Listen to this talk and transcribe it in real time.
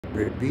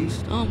Red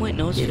Beast. Oh wait,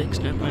 no, it's It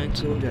fixed. Never will not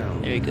mind. go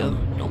down There you go.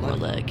 without No more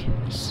blood. lag.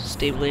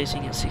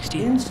 Stabilizing at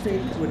 60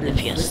 Instinct would FPS.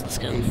 inflict Let's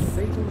go. a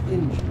fatal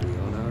injury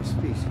on our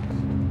species.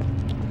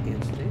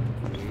 Instinct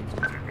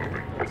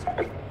creates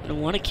I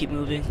don't want to keep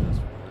moving.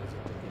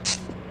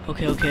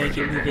 Okay, I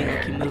keep moving.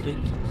 I keep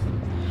moving.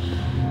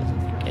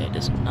 That guy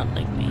does not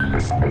like me.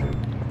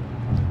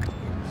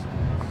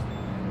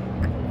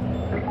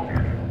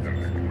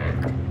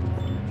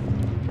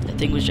 That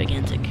thing was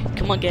gigantic.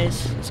 Come on,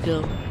 guys. Let's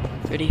go.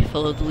 Ready?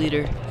 Follow the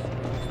leader.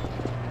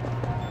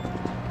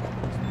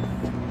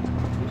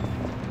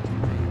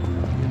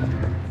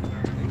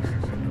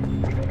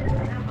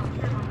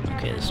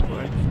 Okay, this is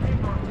boring.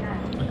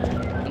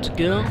 Let's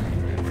go.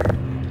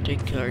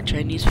 Take our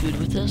Chinese food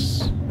with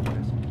us.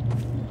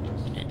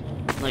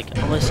 Like,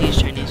 all I see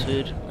is Chinese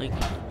food. Like,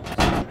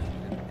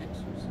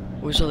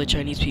 where's all the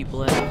Chinese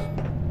people at?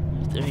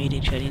 If they're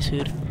eating Chinese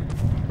food.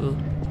 Ooh.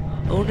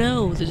 Oh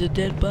no, there's a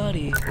dead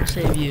body. I'll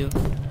save you.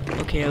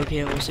 Okay, I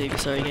will save you.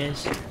 Sorry,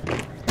 guys.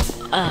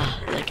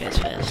 Ah, that guy's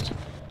fast.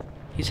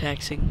 He's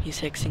hexing.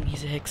 He's a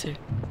hexer.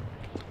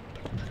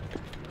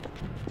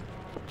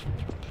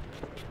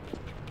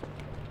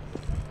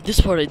 This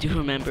part I do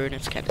remember, and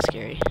it's kind of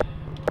scary.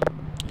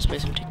 Let's play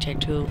some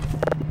tic-tac-toe.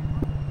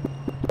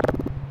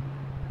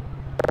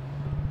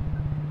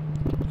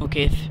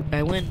 Okay, if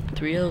I win,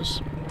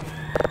 3-0s.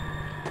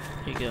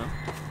 There you go.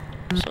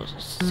 So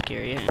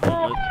scary. I don't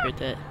know if you heard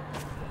that.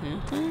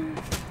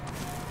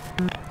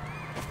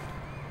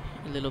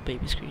 Little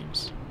baby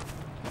screams.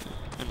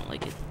 I don't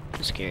like it.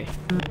 It's scary.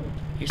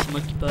 Here's some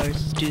monkey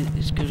bars.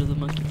 Let's go to the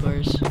monkey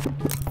bars.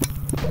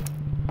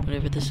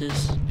 Whatever this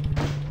is.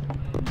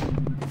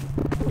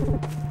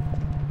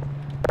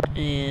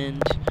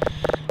 And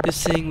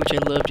this thing, which I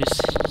love,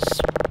 just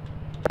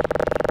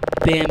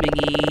spamming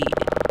E.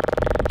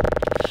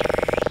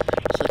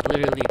 It's like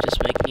literally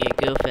just making it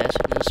go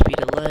faster than the speed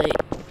of light.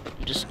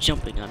 I'm just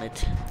jumping on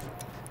it.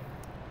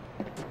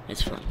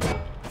 It's fun.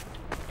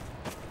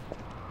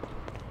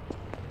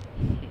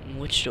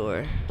 Which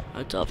door?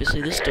 It's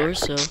obviously this door,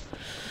 so...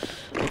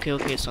 Okay,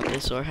 it's not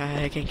this door.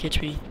 Haha, can't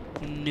catch me.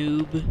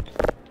 Noob.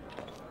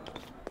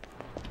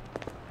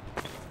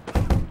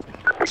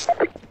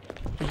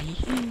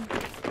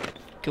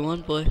 Come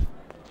on, boy.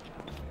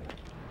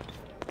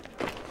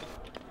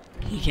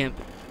 He can't...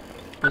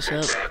 What's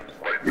up?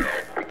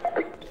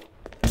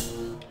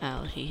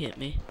 Ow, he hit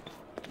me.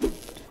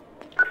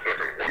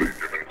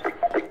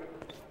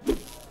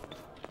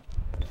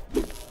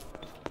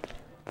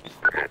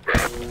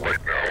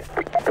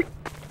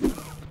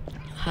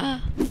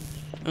 Ha!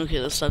 Okay,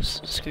 let's stop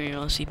screaming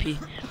on CP.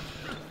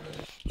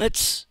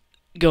 Let's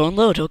go and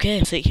load,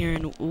 okay? Sit here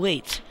and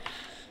wait.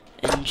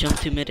 And jump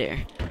to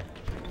midair.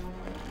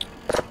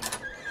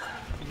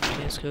 Okay,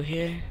 let's go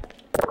here.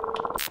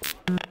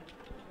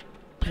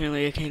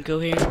 Apparently I can't go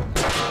here.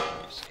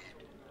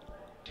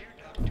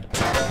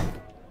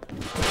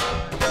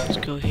 Let's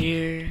go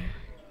here.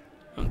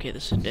 Okay,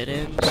 this is dead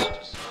ends.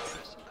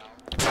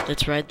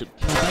 Let's ride my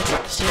bike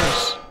up the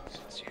stairs.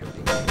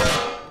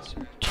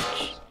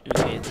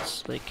 Okay,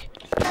 this like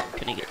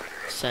gonna get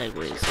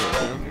sideways.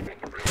 There we go.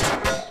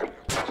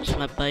 Just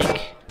my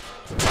bike.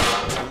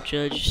 Don't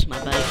judge, just my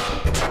bike.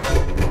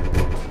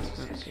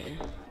 Okay.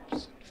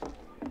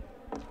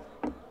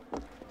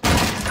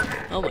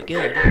 Oh my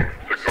god.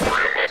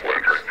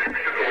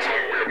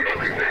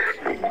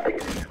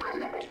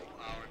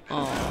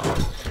 Aw,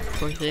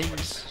 poor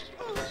things.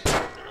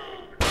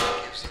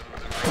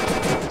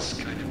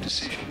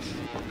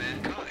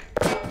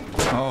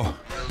 Oh.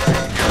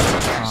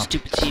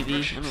 Stupid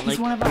TV. I don't like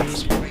one of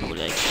us. people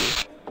like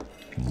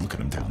you. Look at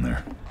him down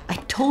there. I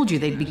told you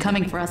they'd be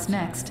coming for us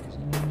next.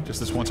 Just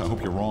this once, I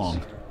hope you're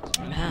wrong.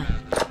 Ah.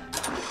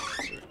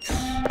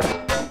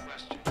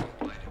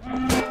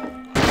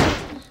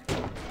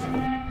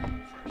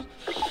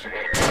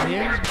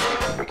 Here?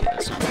 Okay,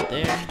 that's not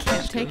there.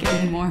 Can't take it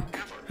anymore.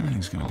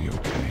 Everything's gonna be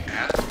okay.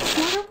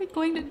 What are we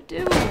going to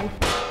do?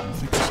 I'll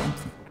think of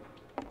something.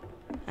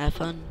 Have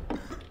fun?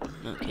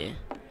 Okay.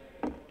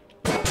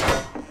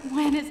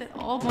 When is it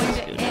all going to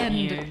Let's go down end?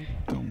 here.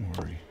 Don't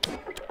worry.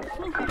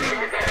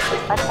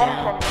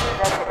 Down.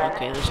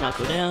 Okay, let's not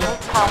go down.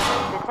 Count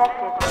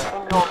detected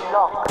in your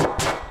block.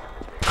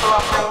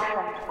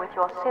 Cooperation with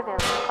your civil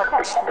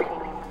protection team.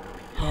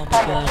 Oh my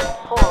god. I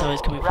thought he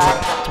was coming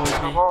towards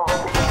me.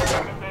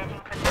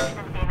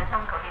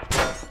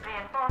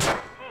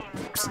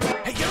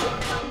 Hey, you!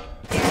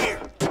 Here!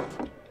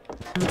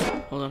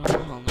 Hold on. Let me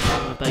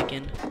put my bike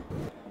in.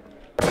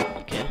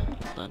 Okay,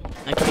 hold on.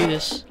 I can do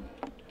this.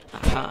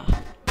 Aha.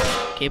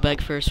 Okay,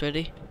 bike first,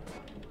 ready?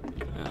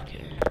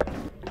 Okay.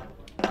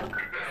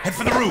 Head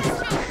for the roof!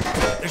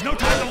 There's no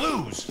time to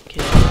lose!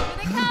 Okay.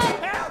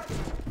 Help!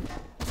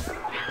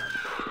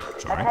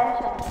 Sorry?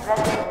 Attention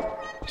residents.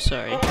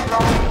 Sorry. This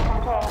block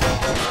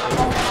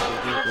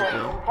contains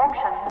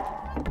infection.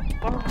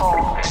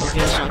 Okay,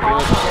 let's not go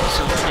up.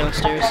 Someone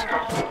downstairs.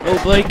 Oh,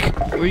 bike!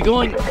 Where are you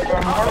going?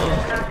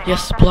 Oh,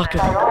 yes, block him.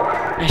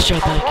 Nice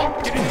job,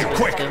 bike. Get in here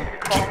quick! Let's go.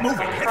 Keep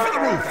moving! Head for the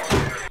roof!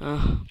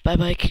 Bye,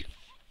 bike.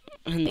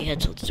 And they head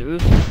towards the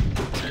roof.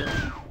 Let's go.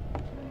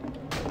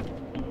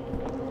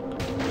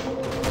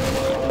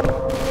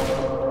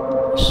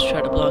 Let's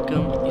try to block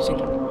them using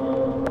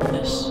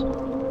this.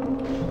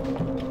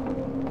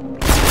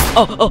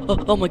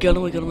 Oh my god,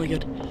 oh my god, oh my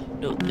god.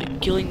 No, they're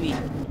killing me.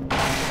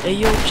 Hey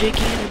yo, I'm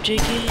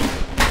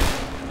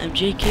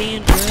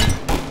JKing,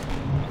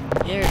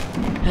 bruh. Here,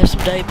 have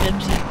some Diet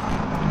Pepsi.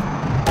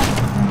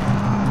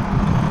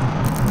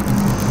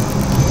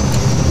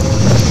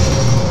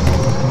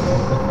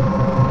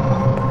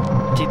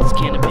 Take this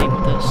can of paint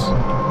with us.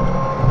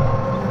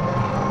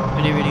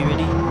 Ready,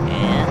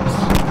 and...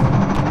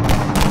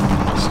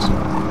 Missed.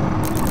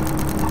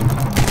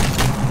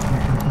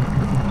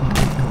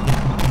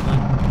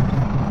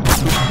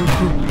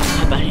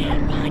 I'm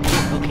behind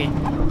here, okay.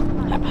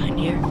 I'm behind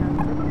here.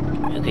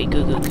 Okay,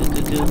 go.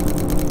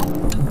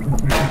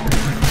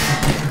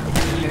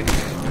 Here.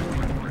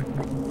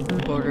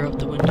 Border up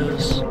the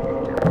windows.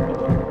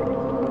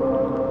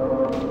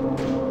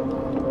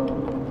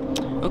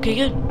 Okay,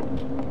 good.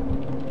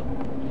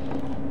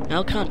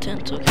 Now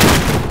content, okay.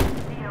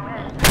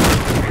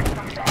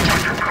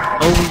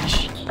 Holy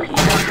shit.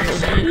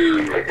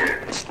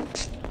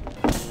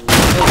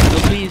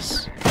 Oh,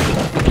 please.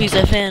 Please,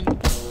 FN.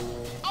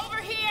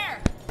 Over here!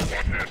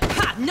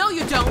 Ha! No,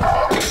 you don't!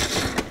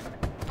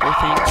 Oh,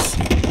 thanks.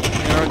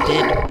 They're all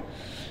dead.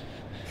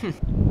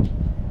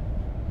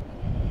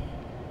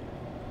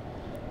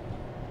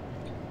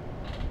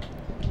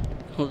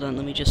 Hold on,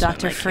 let me just...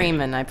 Dr.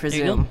 Freeman, I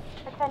presume.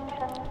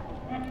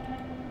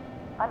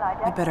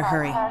 We better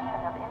hurry.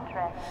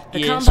 The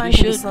Yes, Combine we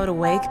can be should. slow to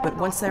wake, but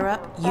once they're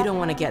up, you don't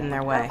want to get in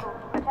their way.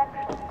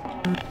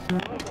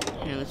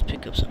 Here, let's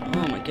pick up some...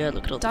 Oh my god,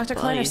 look at all Dr. the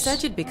Kleiner bodies.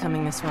 said you'd be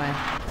coming this way.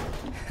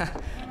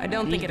 I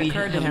don't think it Maybe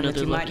occurred to have him that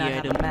another you might not lucky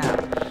have a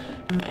item.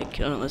 map.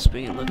 Okay, let's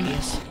bring in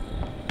Lucky's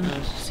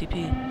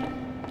CP.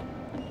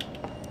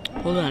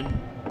 Hold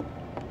on.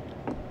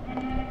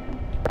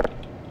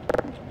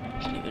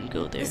 Can't even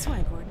go there. This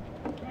way,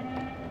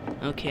 Gordon.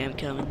 Okay, I'm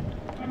coming.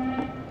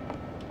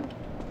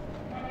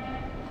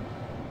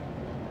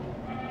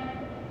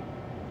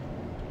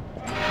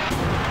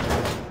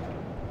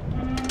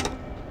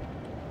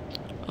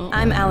 Oh.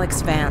 I'm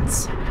Alex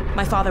Vance.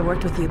 My father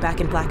worked with you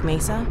back in Black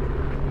Mesa.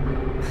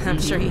 I'm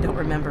sure you don't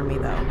remember me,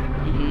 though.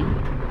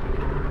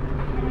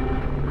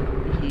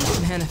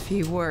 Man, a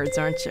few words,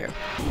 aren't you?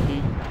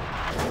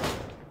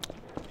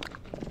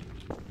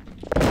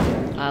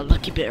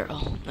 Lucky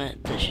Barrel. That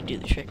should do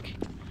the trick.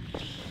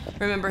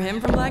 Remember him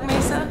from Black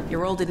Mesa?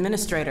 Your old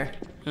administrator.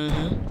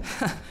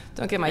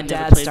 Don't get my I never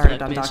dad played started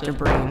Black on Mesa. Dr.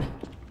 Breen.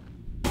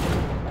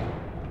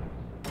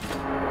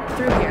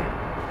 Through here.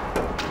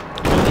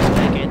 He's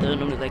back here though,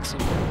 nobody likes him.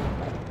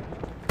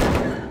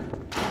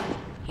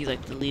 He's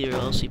like the leader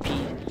of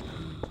LCP.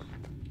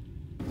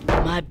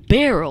 My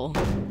barrel!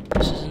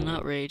 This is an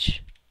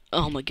outrage.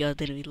 Oh my god,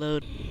 they didn't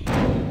reload.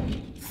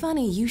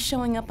 Funny, you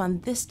showing up on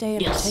this day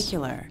in Yes.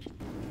 particular.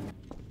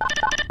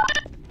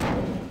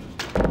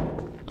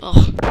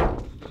 Oh.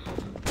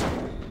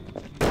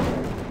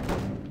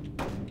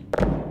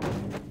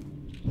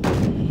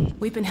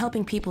 We've been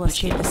helping people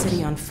escape the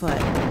city on foot.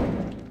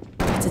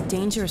 It's a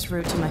dangerous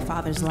route to my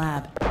father's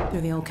lab,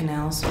 through the old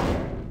canals.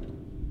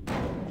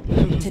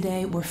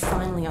 Today, we're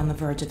finally on the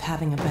verge of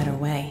having a better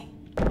way.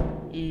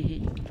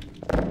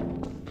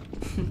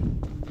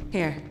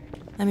 Here,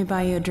 let me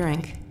buy you a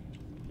drink.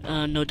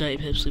 No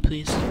Diet Pepsi,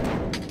 please.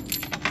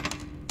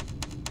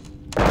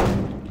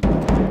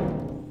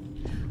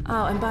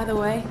 Oh, and by the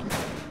way,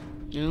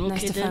 Okay,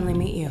 nice to then. finally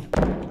meet you.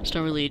 It's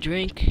not really a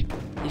drink.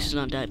 At least it's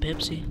not Diet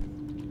Pepsi.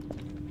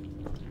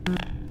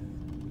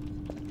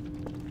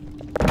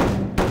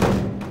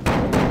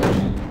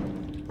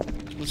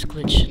 Let's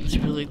glitch. Let's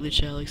really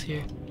glitch Alex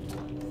here.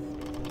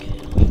 Okay.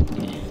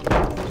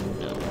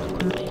 No, not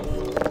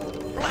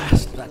quite.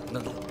 Blast that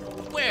little...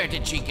 Where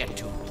did she get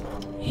to?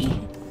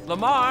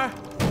 Lamar!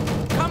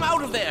 Come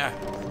out of there!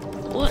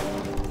 What?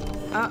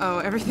 Uh-oh,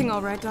 everything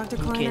all right, Dr.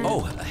 Kleiner?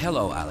 Oh,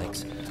 hello,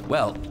 Alex.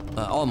 Well,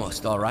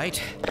 almost all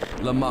right.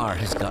 Lamar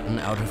has gotten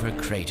out of her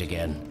crate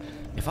again.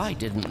 If I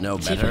didn't know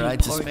See if I better, can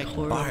I'd suspect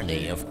parkour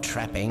Barney there. of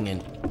trapping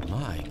and...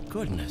 My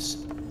goodness.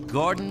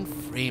 Gordon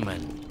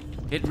Freeman.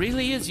 It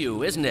really is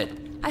you, isn't it?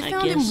 I I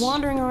found him guess-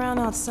 wandering around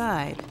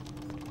outside.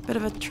 Bit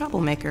of a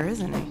troublemaker,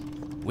 isn't he?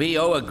 We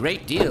owe a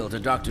great deal to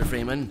Dr.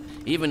 Freeman,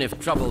 even if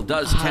trouble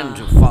does tend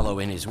Ah. to follow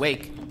in his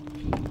wake.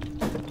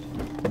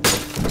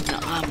 No,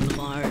 I'm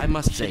Lamar. I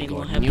must If say,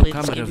 anyone Gordon, have you played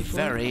come this at a game before.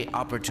 very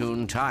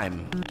opportune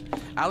time.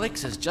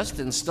 Alex has just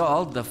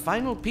installed the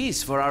final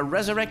piece for our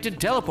resurrected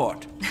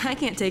teleport. I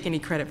can't take any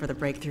credit for the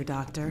breakthrough,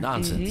 Doctor.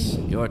 Nonsense.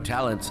 Your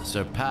talents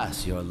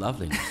surpass your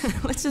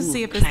loveliness. Let's just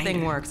see if this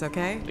thing works,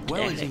 okay?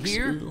 Well, is he Alex,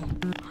 here? ooh.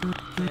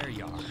 There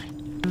you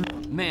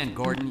are. Man,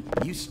 Gordon,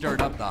 you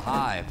stirred up the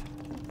hive.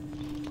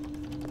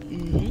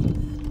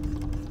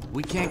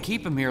 We can't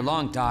keep him here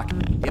long, Doc.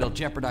 It'll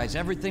jeopardize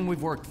everything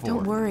we've worked for.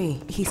 Don't worry,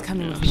 he's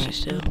coming with She's me.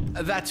 still.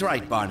 That's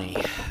right, Barney.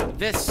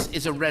 This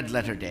is a red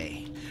letter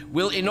day.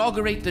 We'll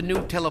inaugurate the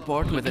new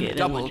teleport with Okay, a that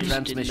double one just did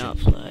transmission. not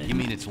fly. You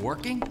mean it's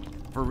working?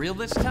 For real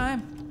this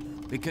time?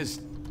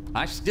 because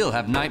I still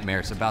have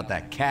nightmares about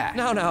that cat.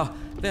 No,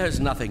 there's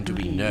nothing to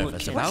be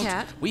nervous cat? about. What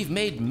cat? We've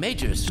made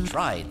major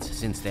strides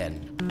since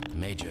then.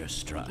 Major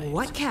strides.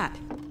 What cat?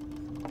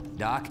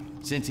 Doc,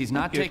 since he's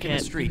not Your taking the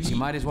cat. streets, you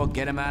might as well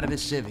get him out of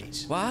his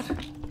civvies. What?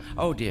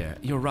 Oh dear,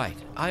 you're right.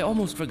 I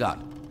almost forgot.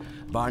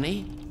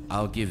 Barney,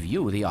 I'll give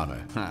you the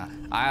honor. Huh,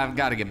 I've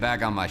got to get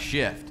back on my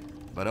shift,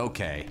 but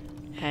okay.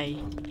 Hey.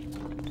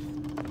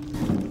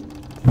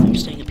 I'm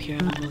staying up here,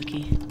 I'm a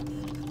monkey.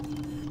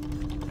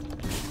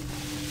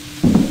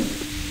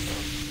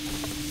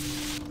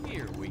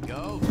 Here we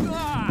go.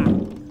 Ah!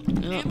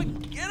 Damn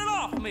it, get it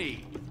off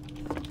me!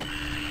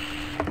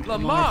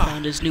 Lamar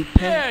found his new pet.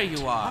 There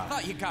you I are.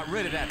 thought you got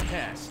rid of that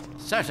pest.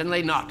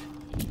 Certainly not.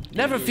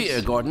 Never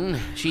fear, Gordon.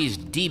 She's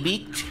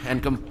de-beaked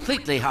and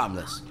completely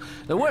harmless.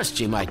 The worst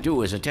she might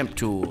do is attempt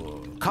to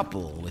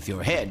couple with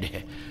your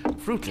head,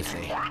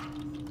 fruitlessly.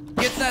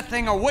 Get that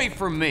thing away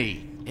from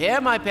me! Here,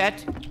 my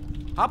pet.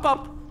 Hop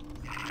up.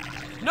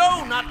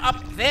 No, not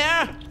up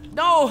there.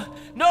 No.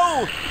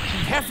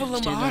 Careful,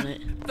 Stand Lamar. on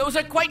it. Those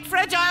are quite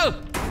fragile.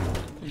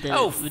 And then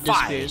Oh, it fine.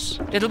 disappears.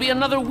 It'll be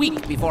another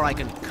week before I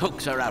can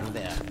coax her out of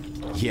there.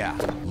 Yeah,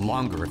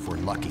 longer if we're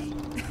lucky.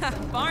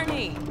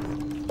 Barney,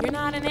 you're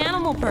not an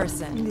animal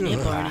person. Yeah,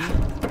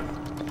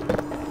 Barney.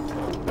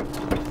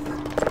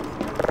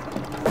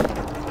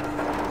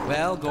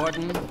 Well,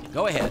 Gordon,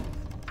 go ahead.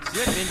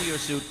 Slip into your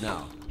suit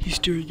now. He's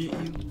staring at you.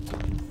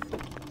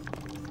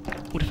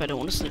 What if I don't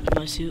want to sleep in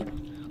my suit?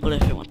 What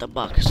if I want the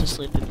box to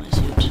sleep in my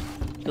suit?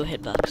 Go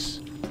ahead,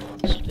 box.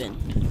 Slip in.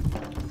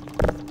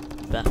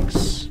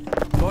 Box.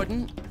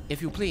 Gordon,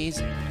 if you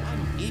please,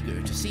 I'm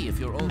eager to see if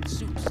your old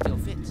suit still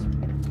fits.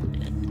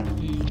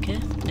 Okay,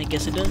 I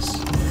guess it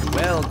does.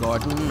 Well,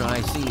 Gordon,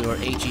 I see your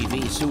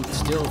HEV suit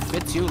still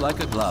fits you like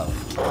a glove.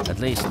 At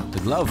least, the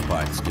glove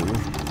parts do.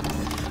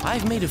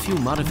 I've made a few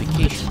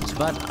modifications,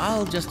 but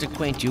I'll just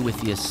acquaint you with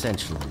the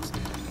essentials.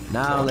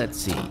 Now, let's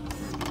see.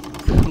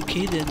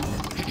 Okay then.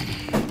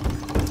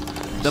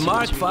 The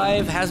Mark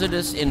V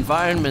Hazardous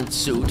Environment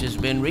suit has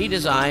been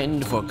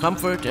redesigned for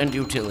comfort and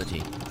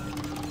utility.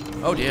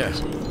 Oh dear.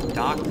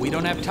 Doc, we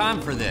don't have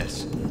time for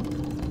this.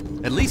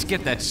 At least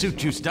get that suit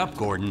juiced up,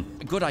 Gordon.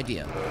 Good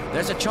idea.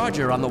 There's a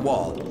charger on the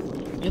wall.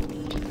 Yep.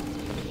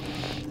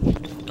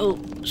 Oh,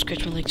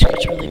 scratch my leg,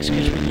 scratch my leg,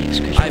 scratch my leg, scratch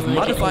my leg. I've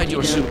modified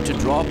your Yeah. suit to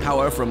draw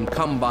power from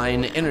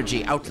Combine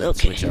energy outlets,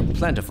 Okay. which are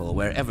plentiful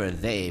wherever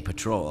they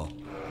patrol.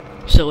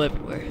 So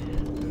everywhere.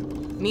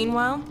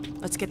 Meanwhile,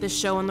 let's get this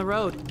show on the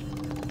road.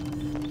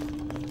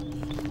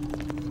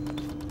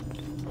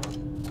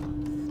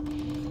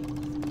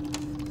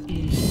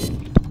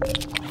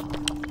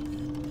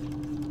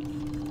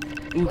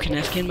 Ooh, can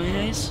I scan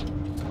my eyes?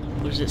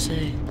 What does it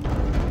say?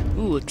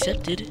 Ooh,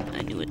 accepted.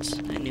 I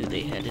knew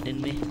they had it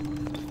in me. I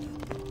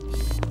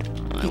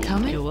You won't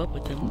coming? go up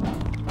with them.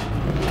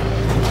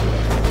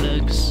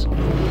 Plugs.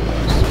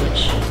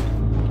 Switch.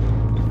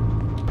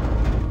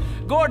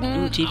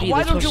 Gordon, Ooh, TV, why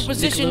let's don't you watch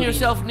position Nickelodeon.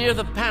 yourself near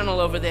the panel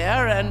over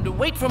there and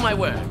wait for my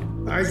word?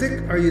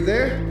 Isaac, are you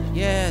there?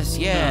 Yes,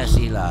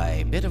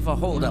 Eli. Bit of a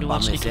holdup to on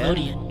watch this end.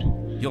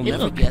 Nickelodeon. You'll Hey,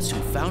 never look. guess who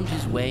found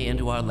his way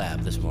into our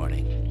lab this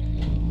morning.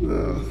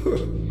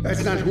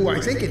 That's not who I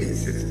think it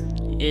is.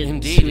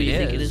 Indeed who you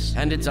it think is.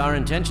 And it's our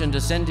intention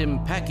to send him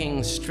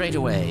packing straight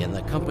away in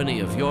the company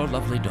of your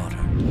lovely daughter.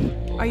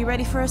 Are you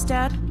ready for us,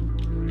 Dad?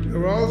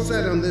 You're all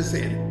set on this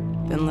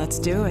end. Then let's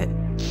do it.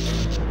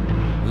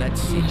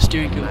 Let's see.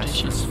 Steering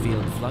competition. Massless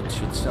field flux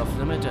should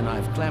self-limit, and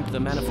I've clamped the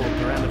manifold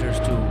parameters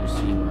to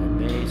CY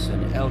base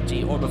and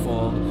LT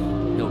orbifold,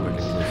 Hilbert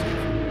inclusive.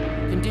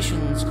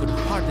 Conditions could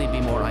hardly be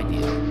more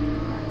ideal.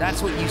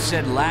 That's what you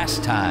said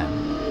last time.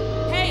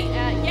 Hey,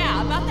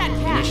 yeah, about that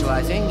cat.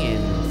 Initializing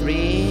in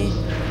 3,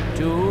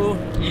 2,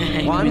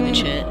 I 1. read the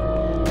chat. Oh,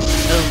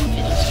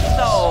 fiddlesticks.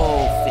 No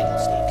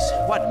fiddlesticks.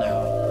 What now?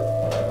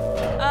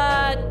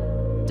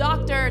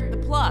 Doctor, the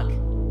plug.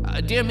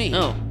 Dear me.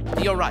 Oh.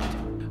 You're right.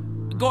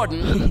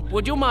 Gordon,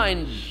 would you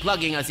mind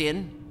plugging us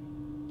in?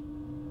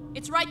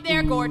 It's right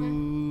there,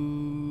 Gordon.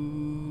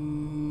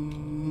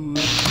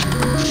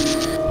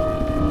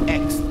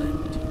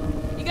 Excellent.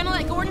 You gonna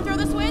let Gordon throw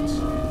the switch?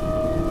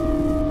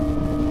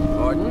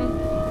 Gordon,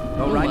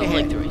 go Ooh, right I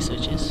ahead. like the right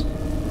switches.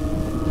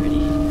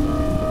 Ready.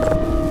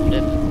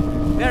 Flip.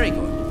 Very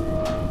good.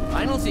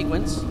 Final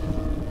sequence.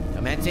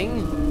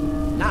 Commencing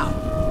now.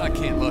 I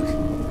can't look.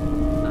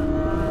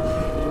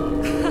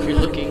 You're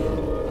looking.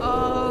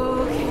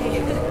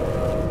 Okay.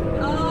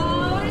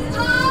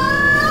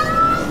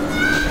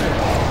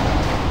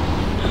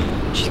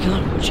 She's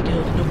gone. Where'd she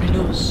go? Nobody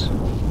knows.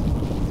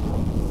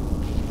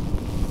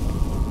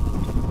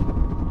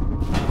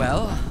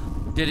 Well,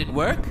 did it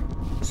work?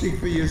 See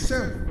for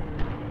yourself.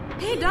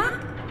 Hey, Doc.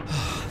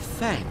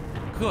 Thank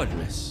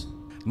goodness.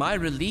 My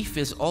relief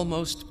is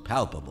almost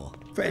palpable.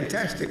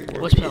 Fantastic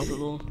work. What's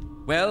palpable?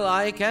 Well,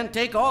 I can't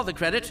take all the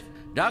credit.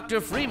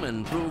 Dr.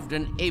 Freeman proved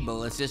an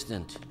able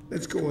assistant.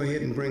 Let's go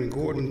ahead and bring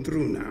Gordon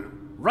through now.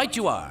 Right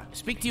you are.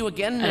 Speak to you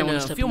again I don't in wanna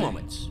a step few in there.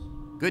 moments.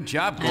 Good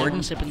job, I don't Gordon.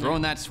 wanna step in there.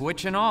 Throwing that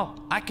switch and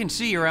all. I can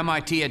see your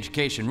MIT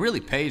education really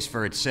pays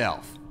for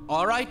itself.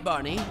 All right,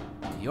 Barney.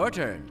 Your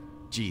turn.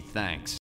 Gee, thanks.